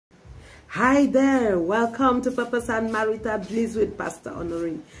Hi there, welcome to Purpose and Marital Bliss with Pastor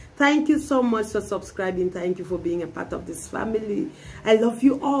Honorine. Thank you so much for subscribing. Thank you for being a part of this family. I love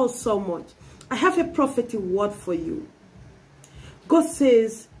you all so much. I have a prophetic word for you. God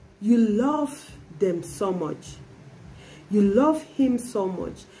says you love them so much. You love him so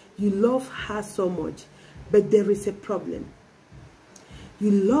much. You love her so much. But there is a problem.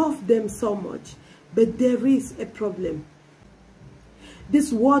 You love them so much, but there is a problem.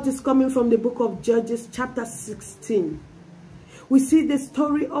 This word is coming from the book of Judges chapter 16. We see the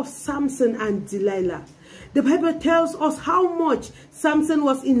story of Samson and Delilah. The Bible tells us how much Samson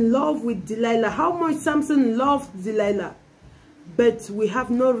was in love with Delilah, how much Samson loved Delilah. But we have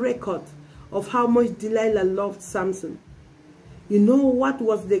no record of how much Delilah loved Samson. You know what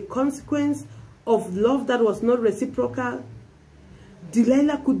was the consequence of love that was not reciprocal?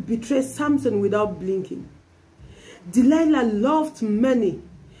 Delilah could betray Samson without blinking. Delilah loved money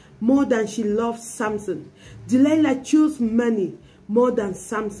more than she loved Samson. Delilah chose money more than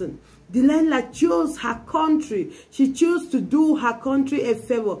Samson. Delilah chose her country. She chose to do her country a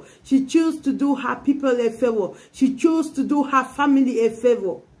favor. She chose to do her people a favor. She chose to do her family a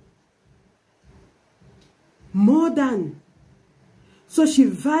favor. More than. So she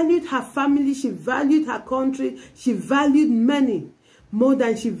valued her family. She valued her country. She valued money more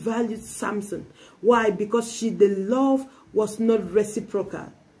than she valued Samson. Why? Because the love was not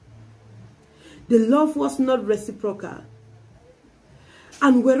reciprocal. The love was not reciprocal.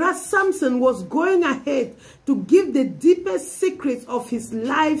 And whereas Samson was going ahead to give the deepest secrets of his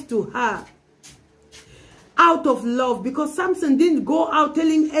life to her, out of love, because Samson didn't go out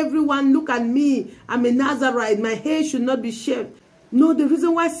telling everyone, look at me, I'm a Nazarite, my hair should not be shaved. No, the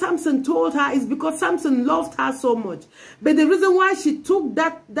reason why Samson told her is because Samson loved her so much. But the reason why she took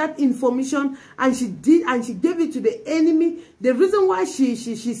that information and she gave it to the enemy, the reason why she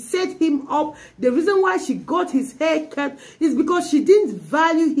set him up, the reason why she got his hair cut is because she didn't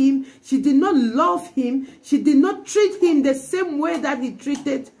value him, she did not love him, she did not treat him the same way that he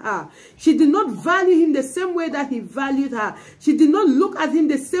treated her. She did not value him the same way that he valued her. She did not look at him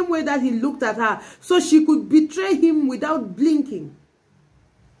the same way that he looked at her. So she could betray him without blinking.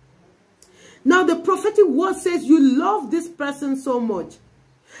 Now the prophetic word says you love this person so much.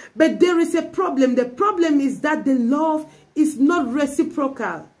 But there is a problem. The problem is that the love is not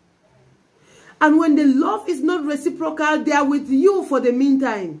reciprocal. And when the love is not reciprocal, they are with you for the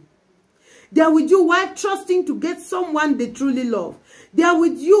meantime. They are with you while trusting to get someone they truly love. They are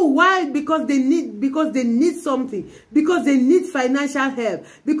with you while because they need something, because they need financial help,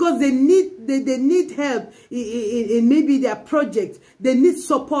 because they need help in maybe their project. They need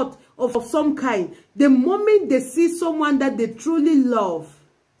support of some kind. The moment they see someone that they truly love,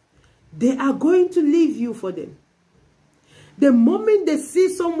 they are going to leave you for them. The moment they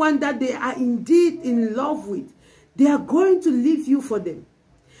see someone that they are indeed in love with, they are going to leave you for them.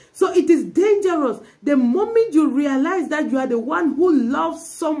 So it is dangerous. The moment you realize that you are the one who loves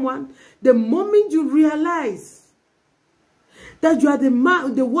someone, the moment you realize that you are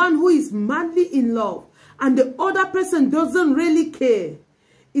the one who is madly in love and the other person doesn't really care,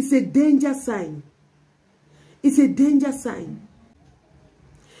 it's a danger sign. It's a danger sign.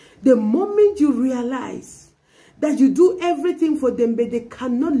 The moment you realize that you do everything for them, but they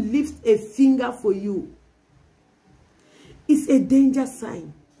cannot lift a finger for you, it's a danger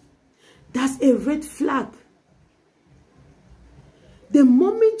sign. That's a red flag. The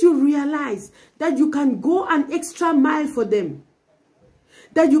moment you realize that you can go an extra mile for them,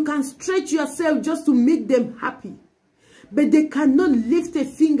 that you can stretch yourself just to make them happy, but they cannot lift a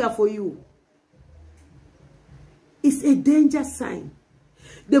finger for you, it's a danger sign.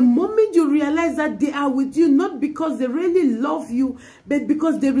 The moment you realize that they are with you not because they really love you, but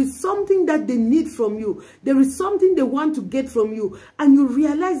because there is something that they need from you. There is something they want to get from you. And you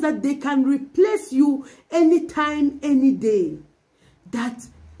realize that they can replace you anytime, any day. That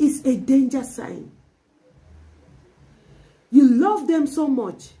is a danger sign. You love them so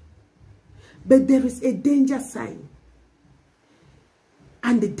much, but there is a danger sign.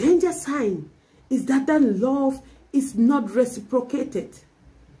 And the danger sign is that that love is not reciprocated.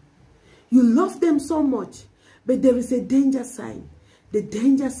 You love them so much, but there is a danger sign. The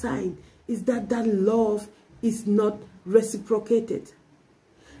danger sign is that that love is not reciprocated.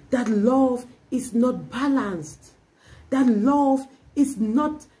 That love is not balanced. That love is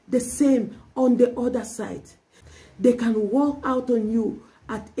not the same on the other side. They can walk out on you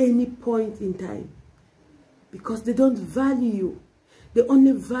at any point in time because they don't value you. They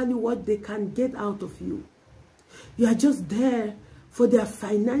only value what they can get out of you. You are just there for their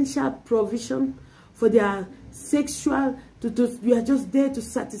financial provision, for their sexual You are just there to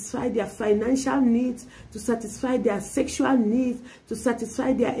satisfy their financial needs, to satisfy their sexual needs, to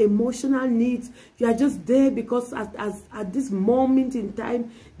satisfy their emotional needs. You are just there because at this moment in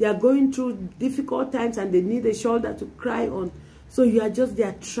time, they are going through difficult times and they need a shoulder to cry on. So you are just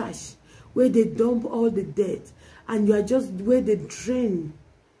their trash, where they dump all the dirt, and you are just where they drain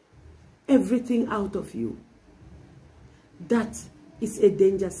everything out of you. That is a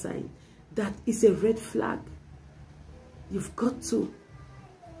danger sign. That is a red flag. You've got to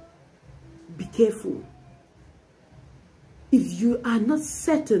be careful. If you are not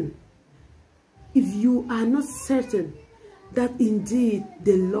certain, that indeed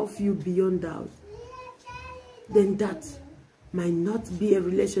they love you beyond doubt, then that might not be a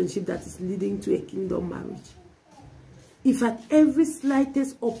relationship that is leading to a kingdom marriage. If at every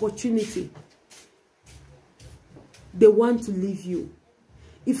slightest opportunity they want to leave you,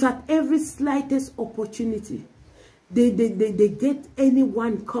 if at every slightest opportunity they get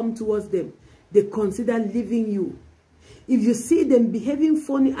anyone come towards them, they consider leaving you. If you see them behaving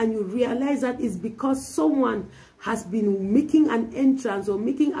funny and you realize that it's because someone has been making an entrance or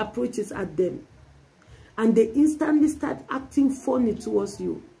making approaches at them, and they instantly start acting funny towards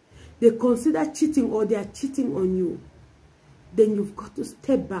you, they consider cheating or they are cheating on you, then you've got to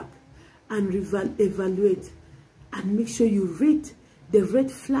step back and evaluate and make sure you rate the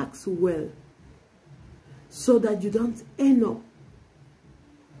red flags well, so that you don't end up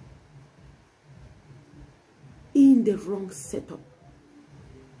in the wrong setup,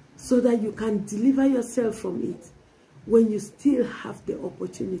 so that you can deliver yourself from it when you still have the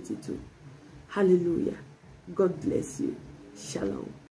opportunity to. Hallelujah. God bless you. Shalom.